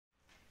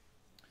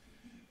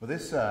Well,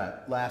 this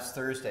last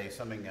Thursday,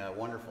 something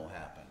wonderful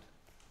happened.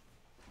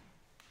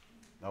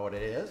 Know what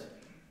it is?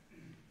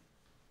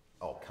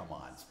 Oh, come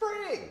on.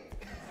 Spring!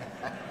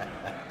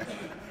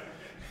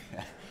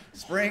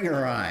 Spring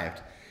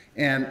arrived.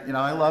 And, you know,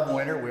 I love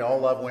winter. We all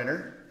love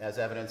winter, as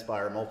evidenced by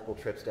our multiple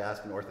trips to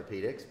Aspen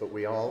Orthopedics, but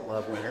we all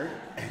love winter.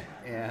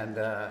 And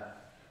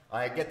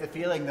I get the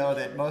feeling, though,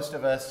 that most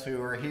of us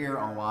who are here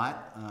a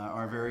lot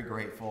are very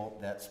grateful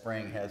that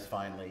spring has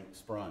finally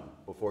sprung.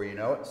 Before you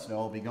know it, snow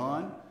will be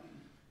gone,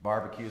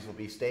 barbecues will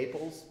be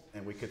staples,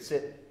 and we could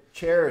sit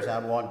chairs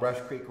out along Brush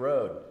Creek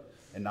Road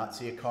and not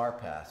see a car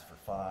pass for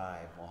 5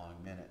 long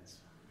minutes.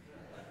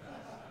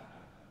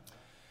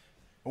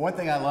 One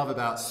thing I love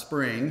about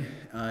spring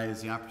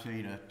is the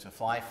opportunity to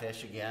fly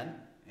fish again.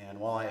 And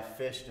while I have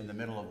fished in the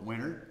middle of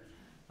winter,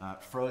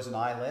 frozen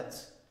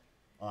eyelets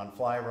on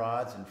fly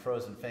rods and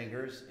frozen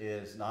fingers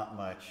is not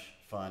much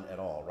fun at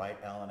all. Right,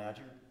 Alan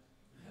Adger?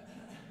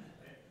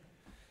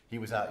 He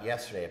was out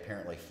yesterday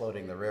apparently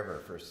floating the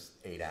river for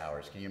 8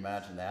 hours. Can you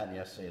imagine that in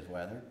yesterday's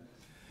weather?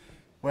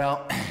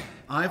 Well,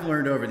 I've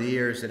learned over the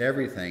years that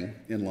everything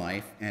in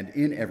life, and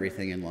in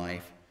everything in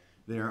life,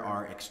 there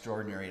are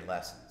extraordinary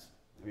lessons.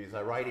 I mean, as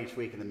I write each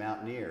week in the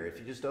Mountaineer, if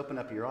you just open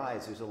up your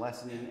eyes, there's a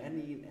lesson in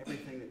any and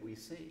everything that we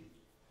see.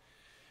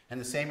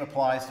 And the same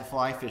applies to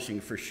fly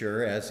fishing for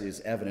sure, as is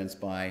evidenced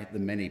by the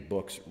many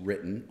books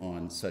written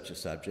on such a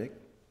subject.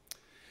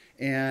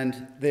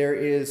 And there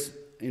is,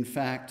 in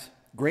fact,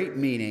 great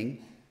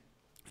meaning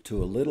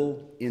to a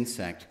little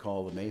insect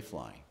called the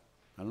mayfly.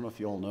 I don't know if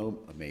you all know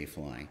a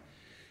mayfly.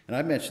 And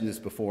I've mentioned this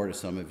before to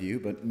some of you,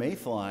 but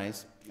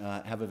mayflies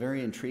have a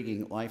very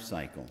intriguing life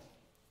cycle.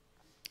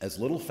 As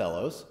little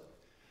fellows,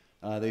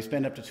 they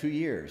spend up to 2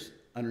 years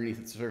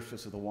underneath the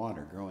surface of the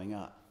water growing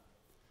up.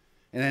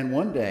 And then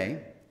one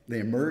day, they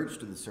emerge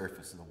to the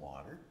surface of the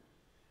water,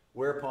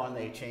 whereupon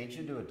they change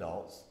into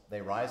adults, they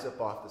rise up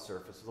off the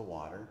surface of the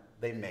water,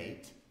 they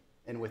mate,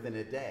 and within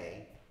a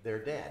day,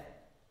 they're dead.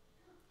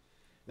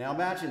 Now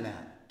imagine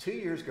that. 2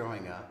 years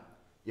growing up,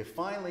 you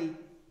finally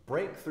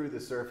break through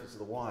the surface of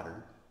the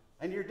water,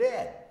 and you're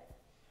dead.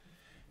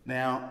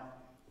 Now,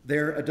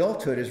 their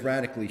adulthood is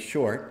radically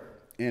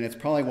short, and it's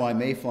probably why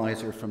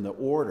mayflies are from the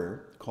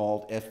order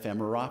called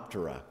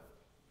Ephemeroptera.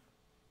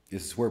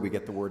 This is where we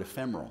get the word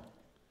ephemeral,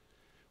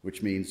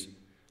 which means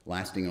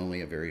lasting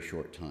only a very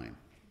short time.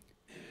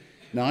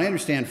 Now, I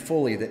understand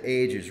fully that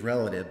age is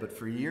relative, but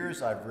for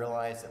years I've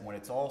realized that when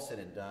it's all said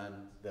and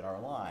done, that our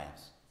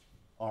lives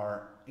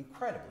are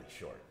incredibly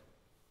short.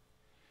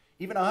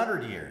 Even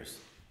 100 years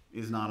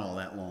is not all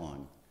that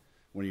long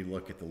when you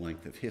look at the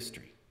length of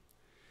history.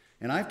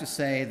 And I have to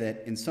say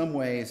that in some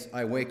ways,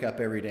 I wake up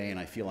every day and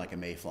I feel like a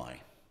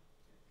mayfly.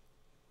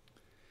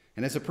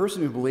 And as a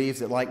person who believes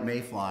that like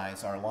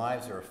mayflies, our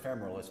lives are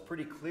ephemeral, it's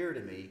pretty clear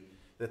to me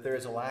that there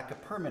is a lack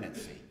of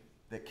permanency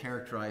that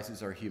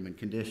characterizes our human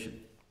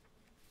condition.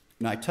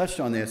 And I touched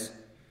on this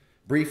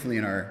briefly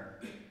in our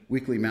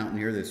weekly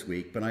Mountaineer this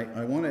week, but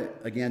I want to,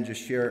 again, just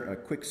share a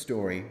quick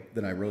story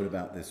that I wrote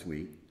about this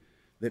week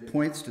that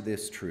points to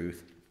this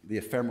truth, the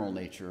ephemeral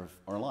nature of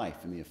our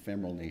life and the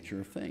ephemeral nature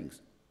of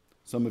things.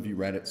 Some of you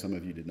read it, some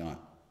of you did not.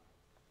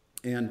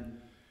 And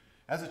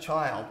as a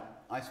child,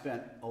 I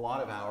spent a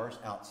lot of hours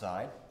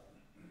outside,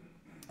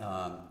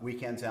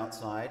 weekends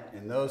outside,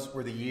 and those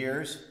were the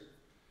years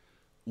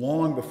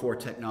long before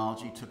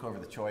technology took over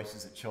the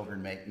choices that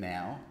children make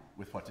now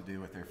with what to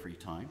do with their free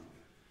time.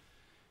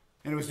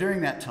 And it was during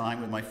that time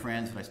with my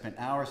friends that I spent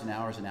hours and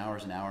hours and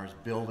hours and hours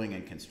building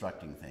and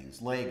constructing things.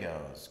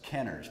 Legos,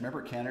 Kenners.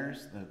 Remember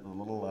Kenners? The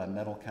little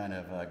metal kind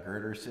of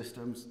girder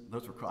systems?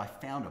 Those were cool. I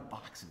found a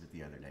box of it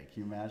the other day.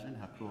 Can you imagine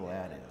how cool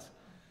that is?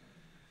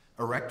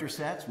 Erector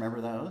sets,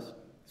 remember those?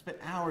 Spent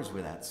hours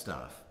with that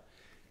stuff.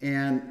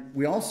 And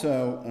we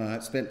also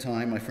spent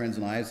time, my friends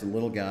and I, as a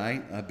little guy,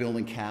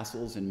 building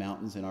castles and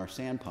mountains in our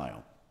sand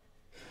pile.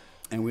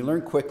 And we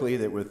learned quickly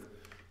that with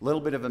a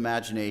little bit of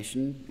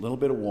imagination, a little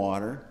bit of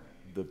water,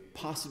 the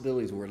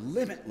possibilities were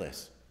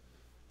limitless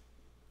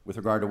with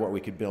regard to what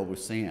we could build with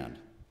sand.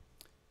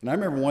 And I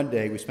remember one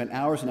day we spent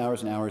hours and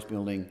hours and hours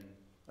building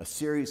a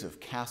series of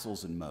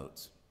castles and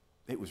moats.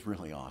 It was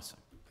really awesome.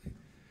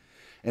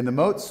 And the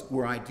moats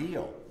were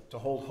ideal to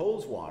hold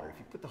hose water. If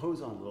you put the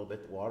hose on a little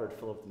bit, the water would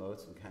fill up the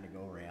moats and kind of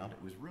go around.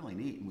 It was really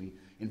neat. And we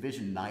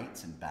envisioned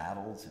knights and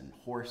battles and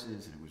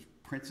horses, and it was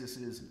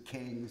princesses and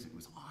kings. It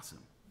was awesome.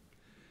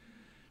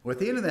 Well, at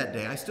the end of that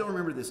day, I still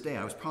remember this day,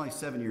 I was probably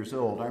 7 years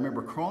old. I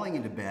remember crawling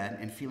into bed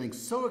and feeling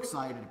so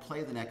excited to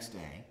play the next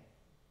day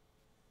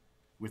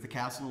with the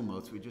castle and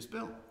moats we just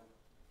built.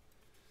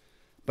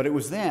 But it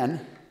was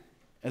then,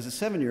 as a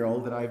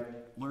 7-year-old, that I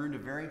learned a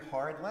very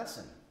hard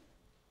lesson.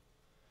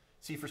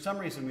 See, for some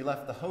reason, we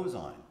left the hose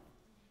on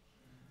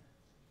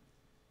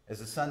as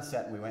the sun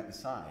set and we went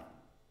inside.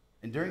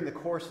 And during the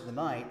course of the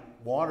night,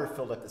 water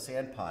filled up the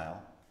sand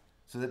pile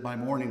so that by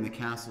morning the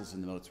castles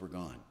and the moats were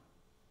gone.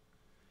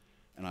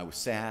 And I was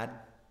sad,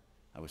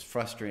 I was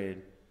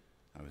frustrated,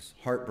 I was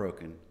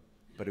heartbroken,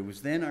 but it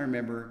was then I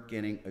remember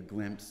getting a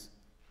glimpse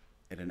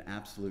at an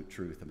absolute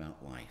truth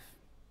about life.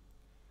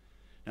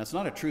 Now, it's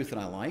not a truth that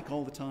I like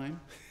all the time.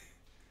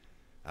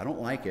 I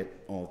don't like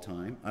it all the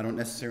time. I don't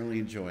necessarily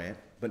enjoy it,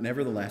 but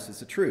nevertheless,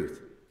 it's a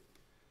truth.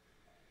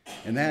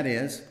 And that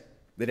is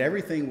that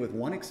everything, with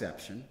one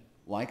exception,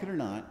 like it or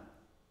not,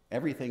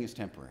 everything is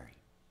temporary.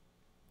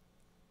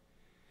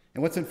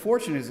 And what's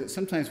unfortunate is that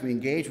sometimes we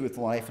engage with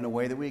life in a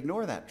way that we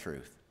ignore that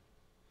truth.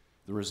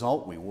 The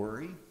result, we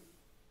worry,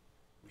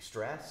 we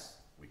stress,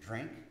 we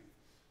drink,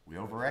 we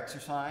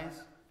overexercise,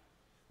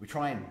 we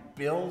try and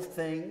build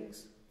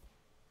things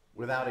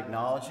without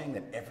acknowledging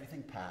that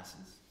everything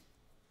passes.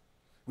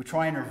 We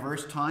try and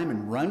reverse time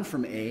and run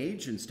from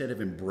age instead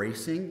of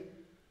embracing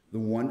the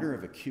wonder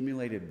of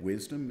accumulated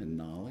wisdom and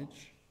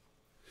knowledge.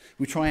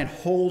 We try and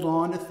hold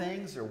on to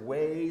things or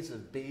ways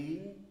of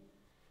being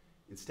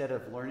instead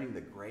of learning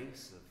the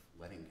grace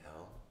of letting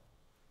go.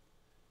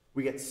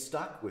 We get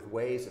stuck with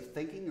ways of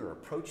thinking or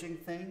approaching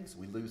things.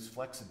 We lose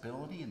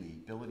flexibility and the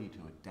ability to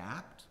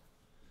adapt.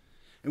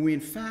 And we, in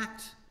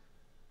fact,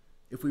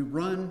 if we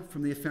run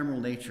from the ephemeral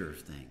nature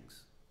of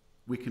things,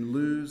 we can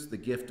lose the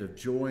gift of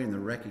joy and the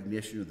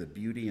recognition of the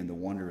beauty and the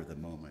wonder of the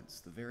moments,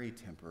 the very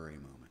temporary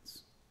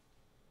moments.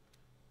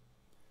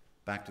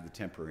 Back to the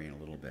temporary in a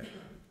little bit.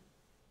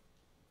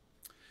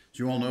 As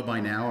you all know by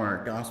now,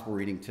 our gospel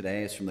reading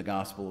today is from the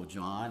Gospel of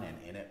John, and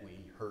in it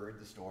we heard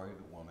the story of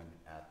the woman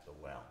at the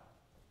well.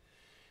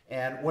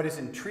 And what is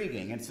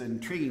intriguing, it's an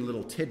intriguing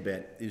little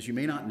tidbit, is you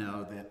may not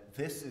know that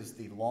this is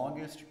the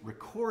longest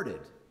recorded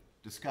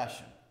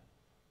discussion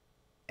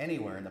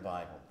anywhere in the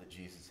Bible that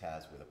Jesus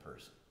has with a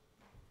person.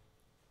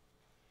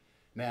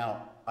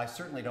 Now, I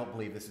certainly don't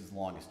believe this is the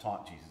longest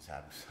talk Jesus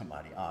had with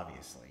somebody,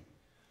 obviously,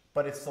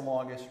 but it's the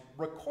longest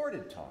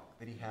recorded talk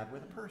that he had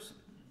with a person.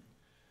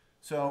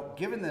 So,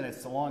 given that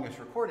it's the longest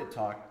recorded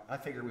talk, I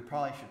figured we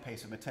probably should pay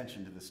some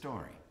attention to the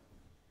story.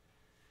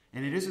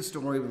 And it is a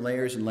story with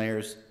layers and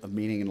layers of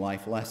meaning and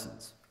life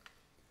lessons.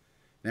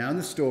 Now, in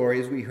the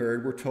story, as we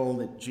heard, we're told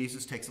that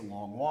Jesus takes a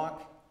long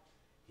walk.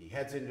 He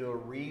heads into a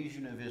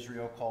region of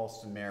Israel called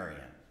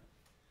Samaria.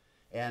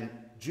 And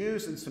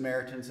Jews and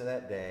Samaritans of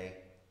that day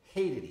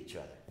hated each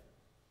other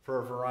for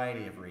a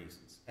variety of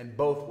reasons, and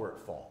both were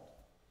at fault.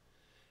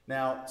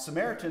 Now,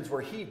 Samaritans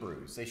were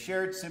Hebrews. They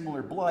shared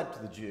similar blood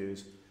to the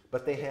Jews,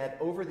 but they had,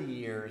 over the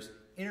years,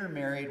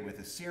 intermarried with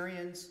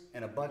Assyrians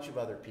and a bunch of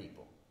other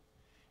people.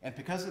 And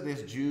because of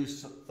this,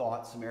 Jews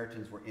thought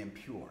Samaritans were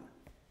impure,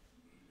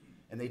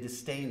 and they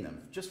disdained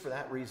them just for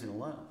that reason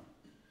alone.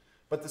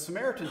 But the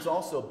Samaritans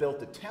also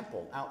built a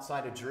temple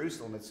outside of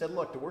Jerusalem and said,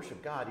 look, to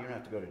worship God, you don't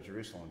have to go to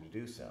Jerusalem to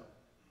do so.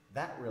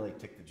 That really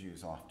ticked the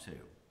Jews off too.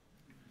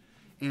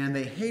 And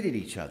they hated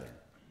each other.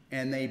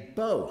 And they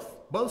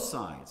both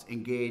sides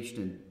engaged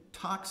in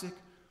toxic,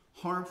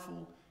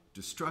 harmful,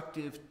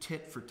 destructive,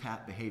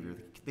 tit-for-tat behavior.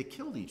 They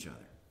killed each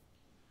other.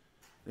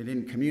 They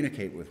didn't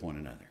communicate with one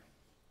another.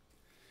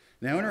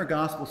 Now, in our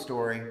gospel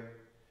story,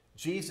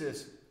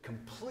 Jesus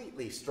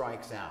completely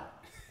strikes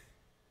out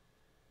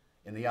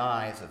in the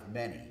eyes of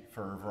many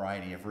for a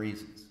variety of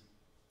reasons.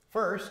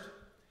 First,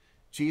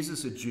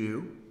 Jesus, a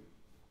Jew,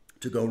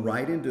 to go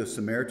right into a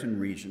Samaritan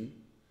region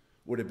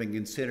would have been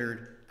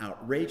considered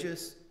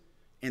outrageous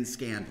and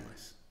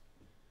scandalous.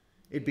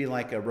 It'd be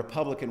like a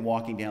Republican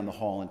walking down the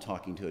hall and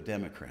talking to a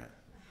Democrat,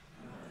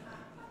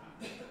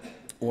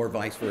 or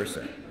vice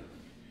versa.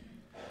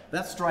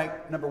 That's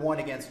strike number one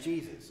against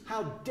Jesus.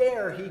 How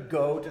dare he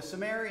go to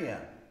Samaria?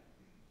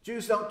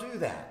 Jews don't do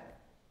that.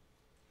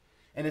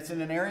 And it's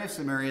in an area of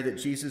Samaria that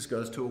Jesus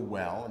goes to a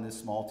well in this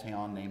small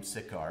town named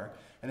Sychar.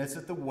 And it's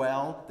at the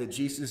well that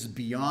Jesus'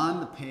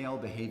 beyond the pale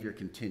behavior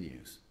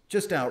continues.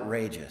 Just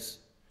outrageous.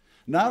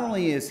 Not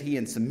only is he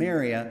in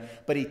Samaria,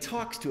 but he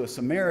talks to a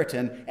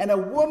Samaritan, and a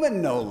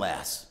woman no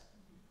less,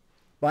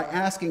 by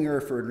asking her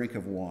for a drink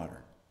of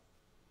water.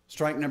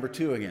 Strike number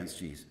two against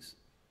Jesus.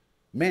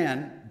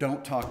 Men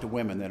don't talk to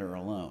women that are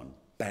alone.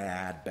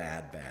 Bad,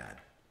 bad,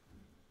 bad.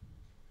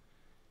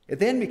 It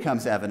then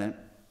becomes evident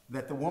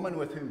that the woman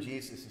with whom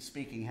Jesus is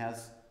speaking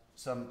has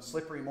some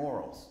slippery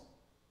morals.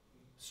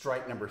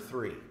 Strike number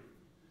three.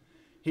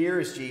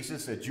 Here is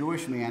Jesus, a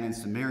Jewish man in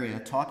Samaria,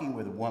 talking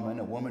with a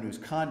woman whose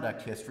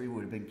conduct history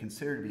would have been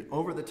considered to be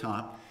over the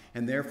top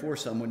and therefore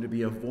someone to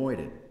be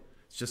avoided.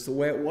 It's just the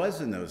way it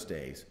was in those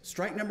days.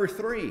 Strike number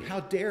three.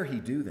 How dare he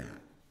do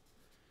that?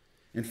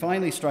 And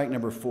finally, strike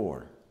number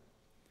four.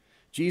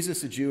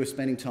 Jesus, a Jew, is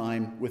spending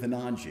time with a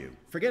non-Jew.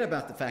 Forget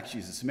about the fact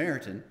she's a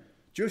Samaritan.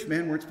 Jewish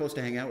men weren't supposed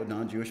to hang out with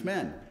non-Jewish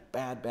men.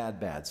 Bad, bad,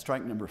 bad.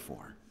 Strike number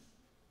four.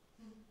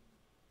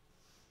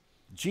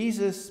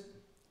 Jesus,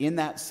 in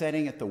that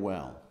setting at the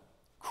well,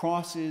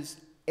 crosses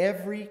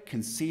every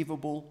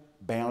conceivable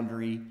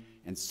boundary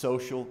and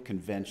social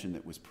convention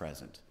that was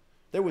present.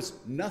 There was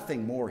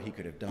nothing more he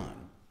could have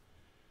done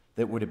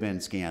that would have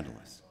been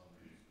scandalous.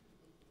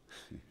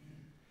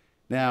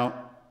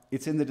 Now,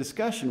 it's in the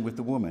discussion with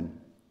the woman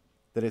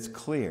that it's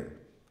clear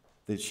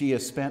that she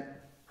has spent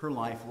her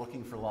life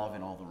looking for love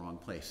in all the wrong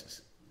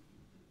places.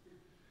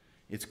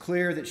 It's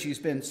clear that she's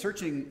been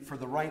searching for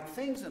the right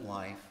things in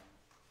life,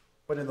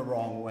 but in the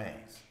wrong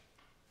ways.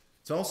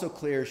 It's also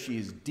clear she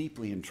is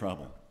deeply in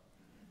trouble.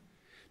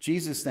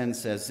 Jesus then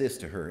says this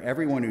to her,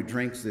 "Everyone who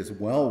drinks this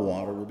well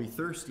water will be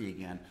thirsty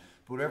again,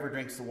 but whoever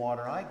drinks the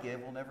water I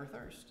give will never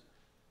thirst.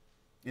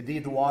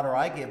 Indeed, the water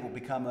I give will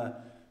become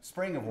a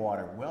spring of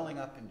water welling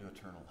up into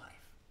eternal life."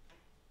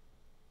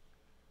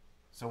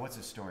 So what's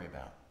this story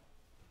about?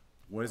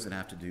 What does it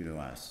have to do to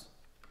us?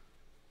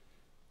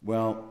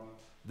 Well,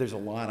 there's a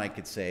lot I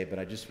could say, but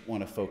I just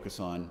want to focus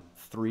on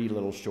 3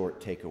 little short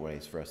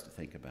takeaways for us to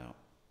think about.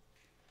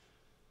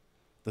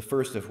 The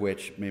first of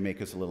which may make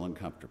us a little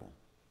uncomfortable.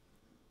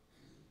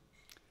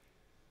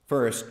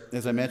 First,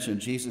 as I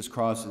mentioned, Jesus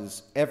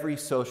crosses every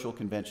social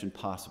convention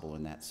possible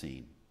in that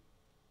scene.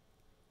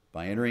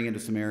 By entering into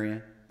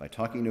Samaria, by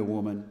talking to a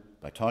woman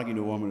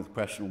with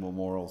questionable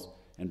morals,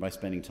 and by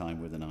spending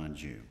time with a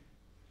non-Jew.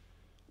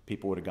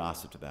 People would have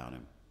gossiped about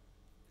him.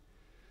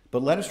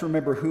 But let us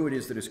remember who it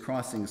is that is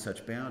crossing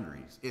such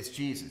boundaries. It's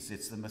Jesus.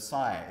 It's the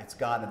Messiah. It's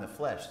God in the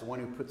flesh, the one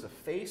who puts a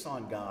face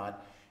on God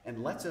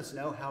and lets us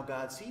know how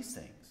God sees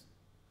things.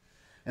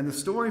 And the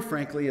story,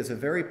 frankly, is a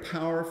very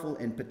powerful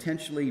and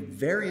potentially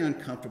very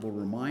uncomfortable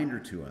reminder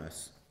to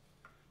us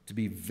to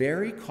be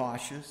very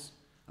cautious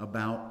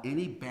about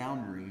any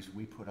boundaries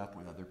we put up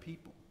with other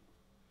people.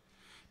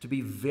 To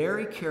be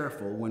very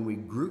careful when we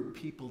group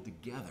people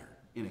together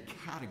in a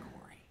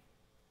category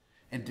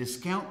and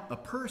discount a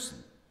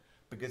person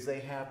because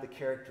they have the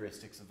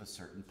characteristics of a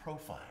certain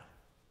profile.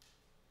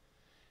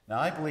 Now,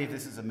 I believe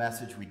this is a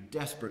message we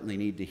desperately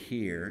need to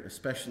hear,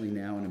 especially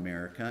now in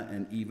America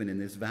and even in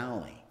this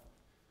valley.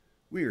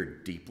 We are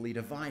deeply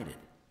divided.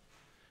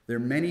 There are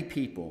many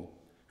people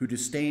who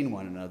disdain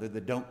one another,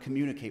 that don't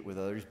communicate with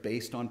others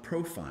based on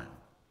profile.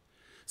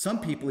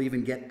 Some people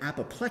even get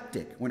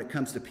apoplectic when it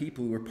comes to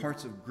people who are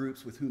parts of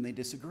groups with whom they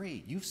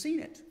disagree. You've seen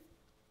it.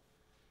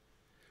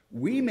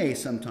 We may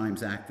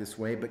sometimes act this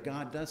way, but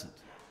God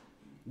doesn't.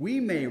 We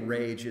may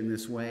rage in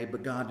this way,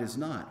 but God does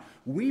not.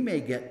 We may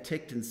get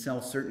ticked and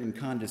self-certain and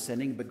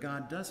condescending, but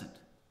God doesn't.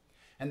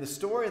 And the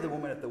story of the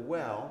woman at the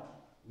well,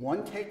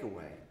 one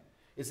takeaway,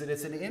 is that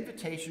it's an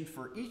invitation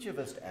for each of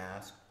us to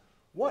ask,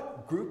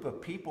 what group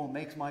of people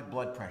makes my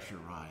blood pressure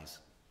rise?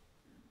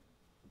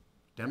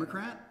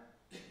 Democrat?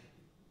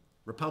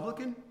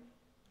 Republican?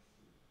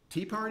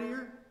 Tea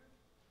Partier?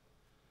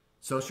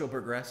 Social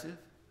progressive?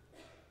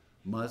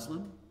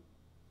 Muslim?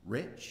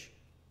 Rich?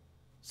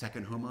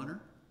 Second homeowner?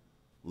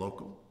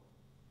 Local?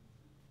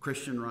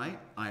 Christian right?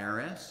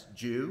 IRS?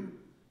 Jew?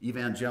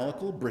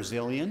 Evangelical?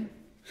 Brazilian?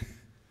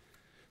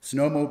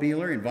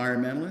 Snowmobiler?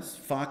 Environmentalist?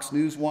 Fox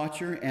News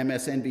watcher?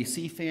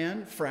 MSNBC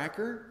fan?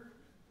 Fracker?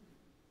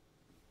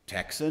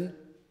 Texan?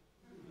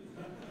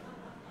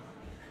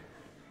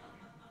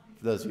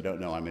 For those who don't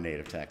know, I'm a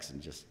native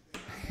Texan.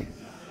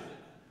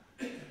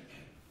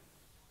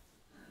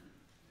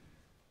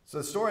 So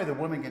the story of the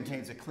woman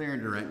contains a clear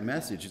and direct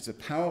message. It's a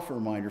powerful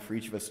reminder for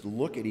each of us to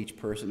look at each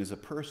person as a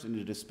person,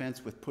 to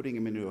dispense with putting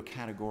him into a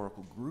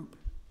categorical group.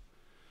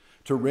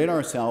 To rid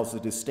ourselves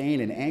of disdain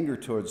and anger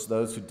towards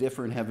those who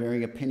differ and have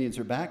varying opinions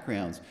or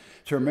backgrounds.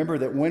 To remember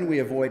that when we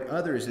avoid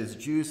others as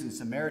Jews and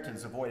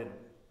Samaritans avoided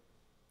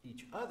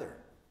each other,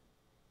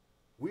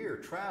 we are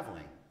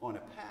traveling on a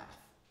path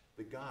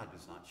that God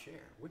does not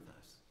share with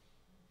us.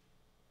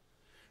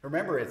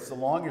 Remember, it's the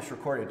longest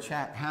recorded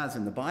chat has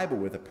in the Bible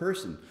with a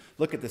person.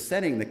 Look at the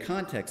setting, the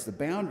context, the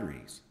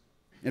boundaries.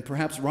 And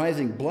perhaps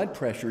rising blood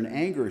pressure and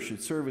anger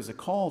should serve as a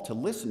call to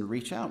listen,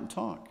 reach out, and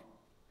talk.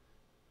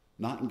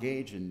 Not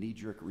engage in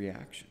knee-jerk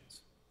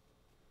reactions.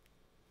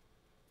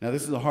 Now,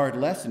 this is a hard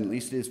lesson, at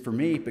least it is for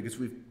me, because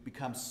we've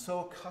become so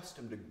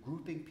accustomed to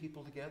grouping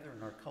people together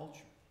in our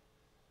culture.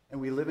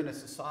 And we live in a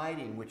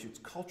society in which it's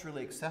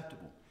culturally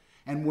acceptable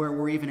and where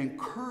we're even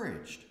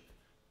encouraged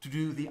to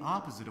do the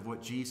opposite of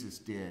what Jesus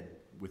did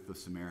with the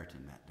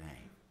Samaritan that day.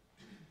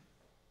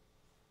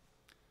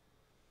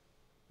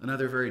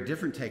 Another very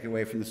different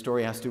takeaway from the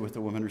story has to do with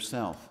the woman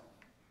herself.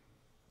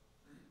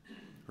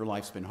 Her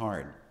life's been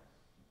hard.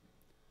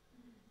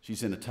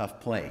 She's in a tough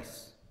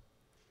place.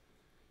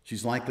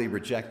 She's likely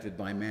rejected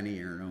by many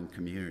in her own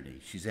community.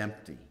 She's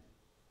empty.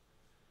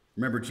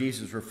 Remember,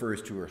 Jesus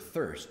refers to her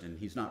thirst, and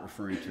he's not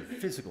referring to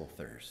physical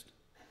thirst.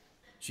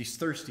 She's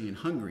thirsty and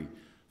hungry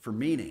for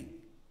meaning,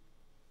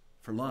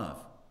 for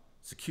love,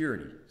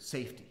 security,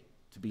 safety,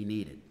 to be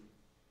needed.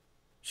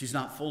 She's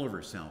not full of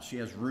herself. She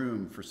has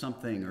room for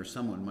something or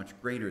someone much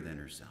greater than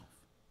herself.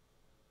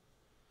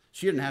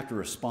 She didn't have to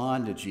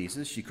respond to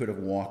Jesus. She could have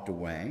walked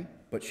away,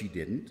 but she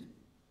didn't.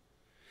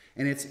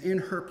 And it's in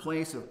her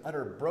place of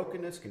utter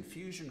brokenness,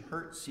 confusion,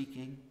 hurt,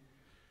 seeking,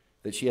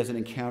 that she has an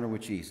encounter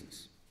with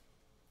Jesus.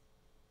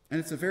 And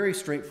it's a very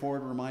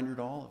straightforward reminder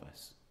to all of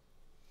us.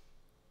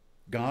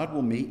 God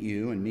will meet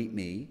you and meet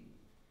me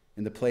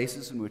in the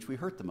places in which we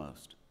hurt the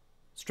most,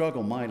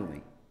 struggle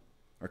mightily,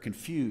 are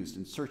confused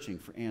and searching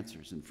for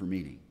answers and for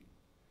meaning.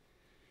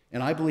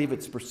 And I believe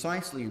it's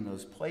precisely in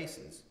those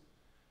places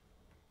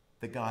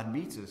that God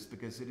meets us,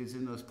 because it is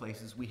in those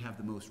places we have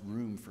the most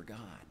room for God.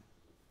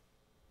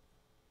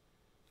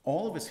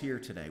 All of us here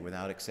today,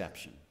 without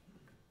exception,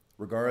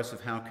 regardless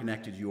of how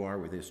connected you are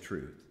with His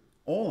truth,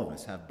 all of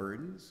us have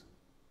burdens,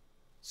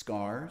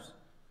 scars,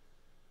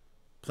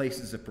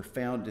 places of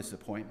profound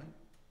disappointment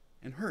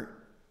and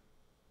hurt.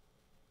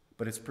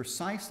 But it's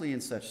precisely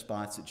in such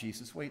spots that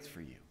Jesus waits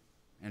for you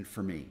and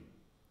for me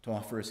to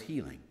offer us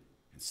healing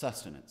and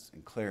sustenance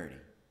and clarity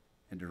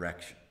and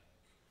direction.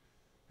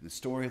 And the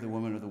story of the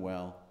woman of the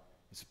well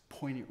is a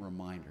poignant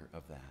reminder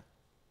of that.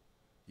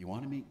 You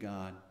want to meet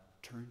God,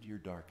 turn to your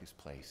darkest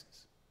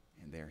places,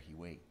 and there he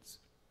waits.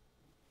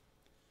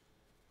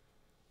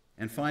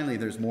 And finally,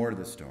 there's more to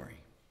the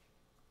story.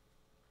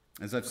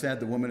 As I've said,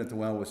 the woman at the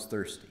well was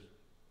thirsty.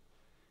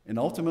 And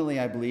ultimately,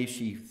 I believe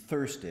she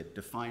thirsted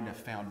to find a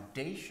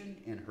foundation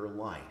in her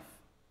life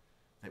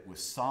that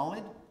was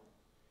solid,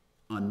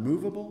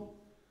 unmovable,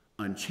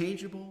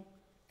 unchangeable,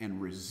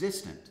 and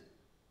resistant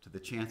to the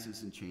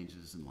chances and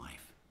changes in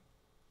life.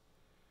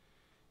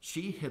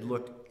 She had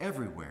looked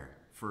everywhere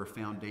for a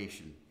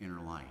foundation in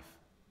her life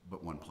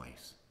but one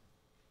place.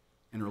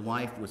 And her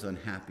life was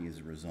unhappy as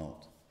a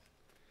result.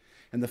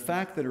 And the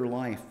fact that her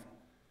life,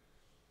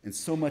 and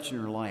so much in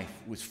her life,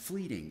 was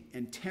fleeting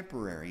and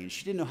temporary, and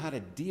she didn't know how to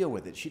deal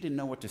with it, she didn't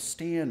know what to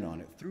stand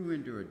on, it threw her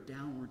into a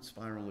downward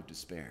spiral of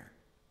despair.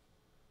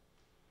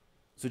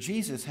 So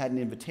Jesus had an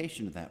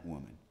invitation to that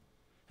woman.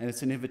 And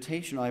it's an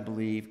invitation, I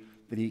believe,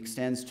 that he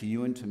extends to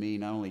you and to me,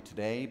 not only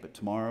today, but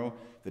tomorrow,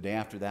 the day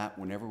after that,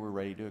 whenever we're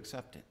ready to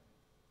accept it.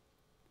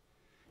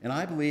 And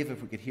I believe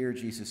if we could hear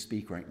Jesus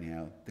speak right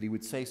now, that he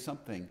would say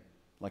something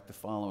like the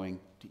following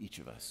to each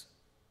of us.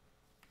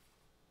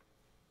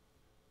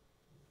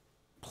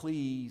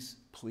 Please,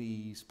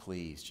 please,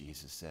 please,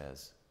 Jesus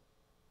says,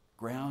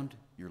 ground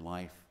your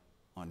life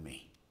on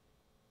me.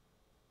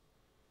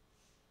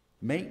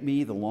 Make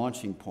me the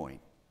launching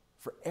point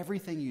for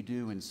everything you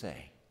do and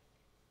say.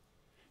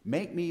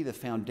 Make me the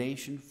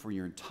foundation for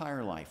your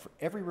entire life, for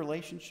every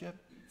relationship,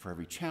 for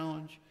every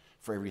challenge,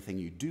 for everything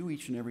you do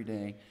each and every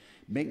day.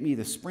 Make me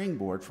the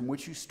springboard from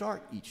which you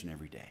start each and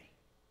every day.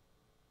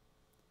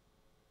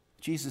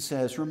 Jesus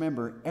says,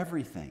 remember,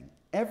 everything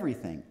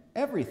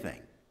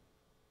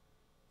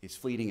is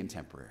fleeting and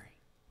temporary.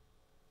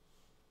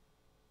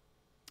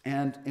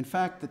 And in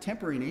fact, the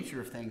temporary nature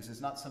of things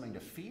is not something to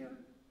fear.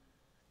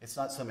 It's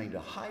not something to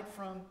hide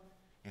from.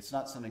 It's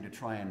not something to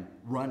try and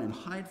run and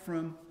hide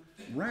from.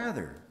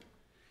 Rather,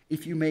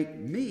 if you make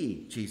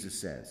me, Jesus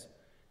says,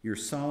 your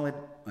solid,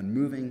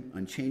 unmoving,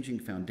 unchanging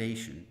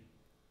foundation,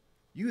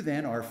 you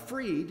then are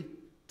freed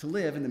to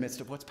live in the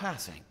midst of what's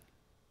passing.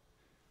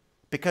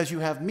 Because you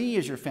have me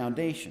as your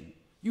foundation,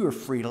 you are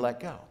free to let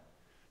go.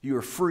 You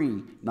are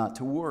free not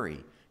to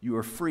worry. You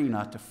are free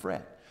not to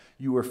fret.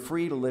 You are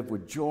free to live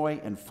with joy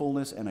and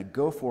fullness and a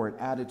go-for-it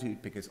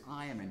attitude because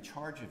I am in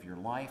charge of your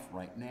life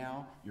right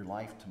now, your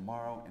life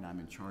tomorrow, and I'm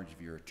in charge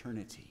of your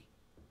eternity.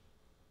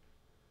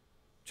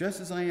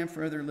 Just as I am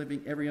for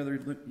every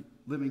other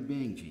living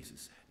being,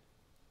 Jesus said.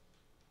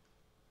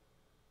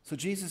 So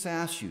Jesus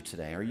asks you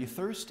today, are you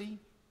thirsty?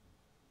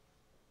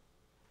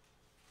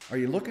 Are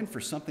you looking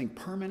for something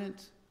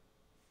permanent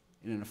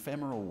in an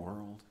ephemeral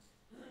world?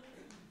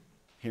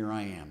 Here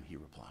I am, he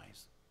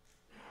replies.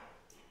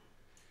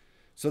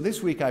 So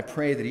this week I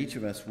pray that each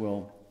of us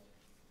will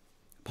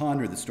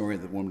ponder the story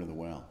of the woman of the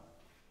well.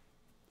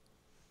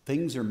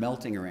 Things are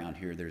melting around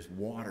here. There's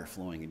water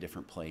flowing in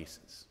different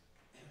places.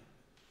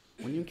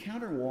 When you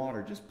encounter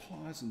water, just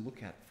pause and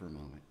look at it for a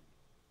moment.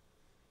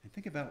 And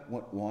think about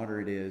what water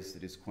it is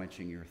that is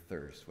quenching your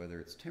thirst, whether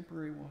it's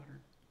temporary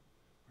water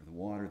or the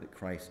water that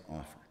Christ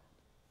offered.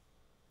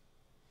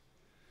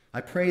 I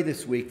pray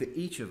this week that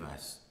each of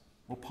us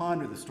will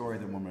ponder the story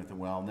of the woman at the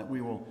well and that we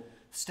will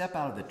step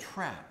out of the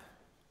trap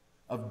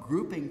of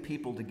grouping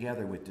people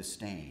together with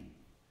disdain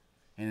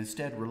and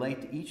instead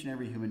relate to each and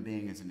every human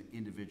being as an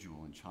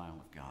individual and child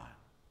of God.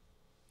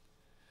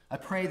 I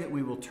pray that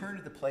we will turn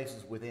to the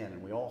places within,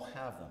 and we all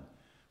have them,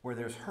 where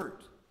there's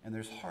hurt and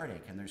there's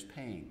heartache and there's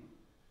pain,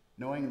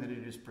 knowing that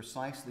it is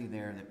precisely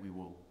there that we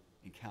will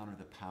encounter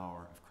the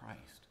power of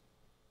Christ.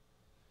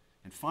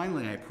 And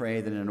finally, I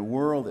pray that in a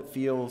world that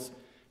feels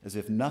as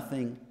if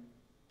nothing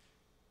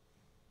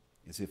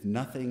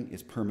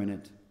is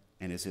permanent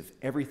and as if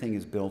everything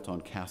is built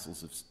on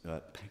castles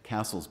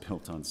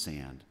built on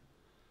sand,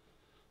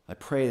 I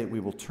pray that we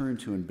will turn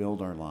to and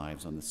build our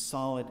lives on the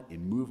solid,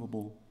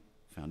 immovable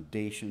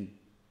foundation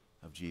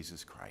of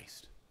Jesus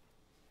Christ.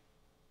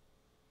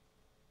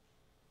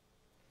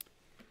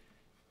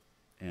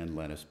 And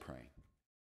let us pray.